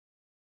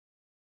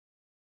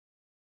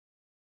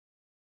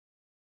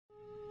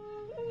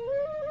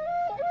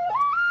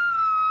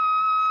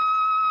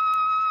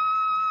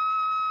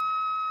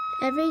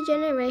Every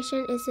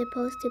generation is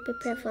supposed to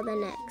prepare for the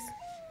next.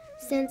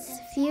 Since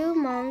few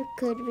Hmong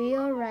could read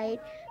or write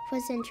for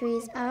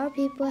centuries, our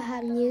people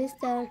have used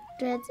the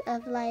threads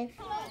of life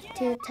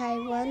to tie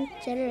one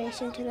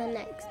generation to the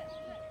next.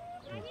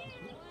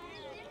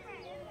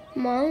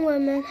 Hmong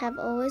women have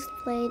always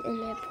played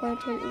an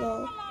important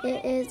role.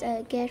 It is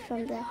a gift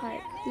from the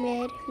heart,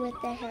 made with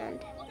the hand.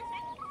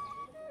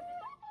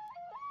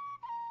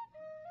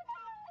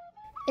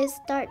 It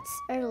starts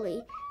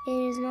early.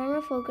 It is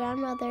normal for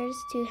grandmothers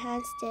to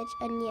hand stitch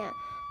a nya,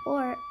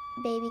 or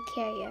baby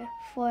carrier,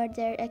 for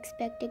their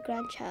expected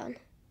grandchild.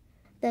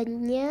 The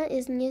nya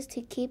is used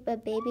to keep a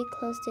baby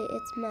close to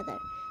its mother,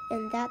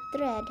 and that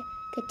thread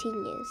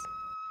continues.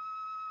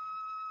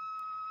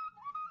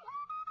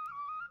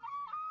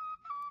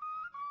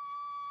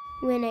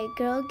 When a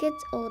girl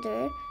gets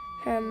older,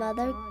 her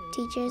mother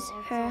teaches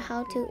her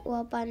how to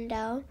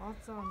wabandao,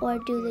 or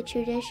do the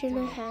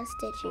traditional hand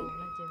stitching.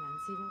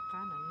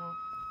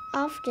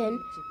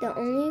 Often, the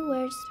only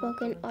words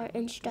spoken are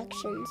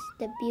instructions.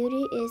 The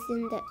beauty is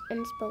in the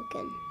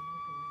unspoken.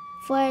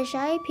 For a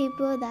shy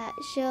people that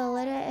show a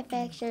little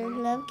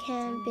affection, love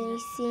can be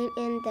seen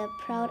in the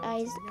proud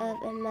eyes of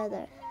a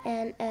mother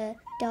and a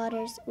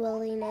daughter's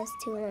willingness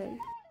to learn.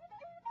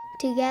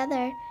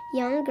 Together,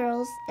 young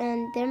girls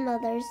and their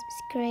mothers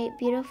create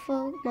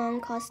beautiful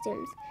Hmong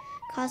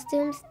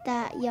costumes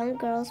that young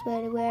girls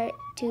would wear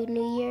to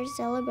New Year's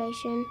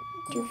celebration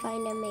to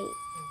find a mate.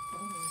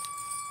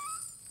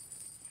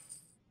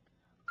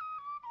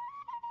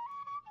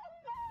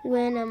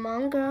 When a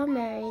Hmong girl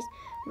marries,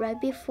 right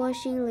before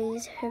she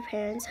leaves her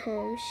parents'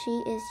 home, she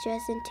is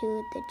dressed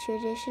into the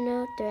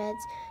traditional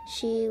threads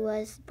she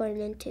was born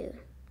into.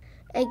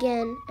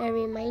 Again, a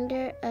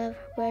reminder of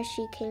where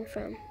she came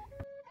from.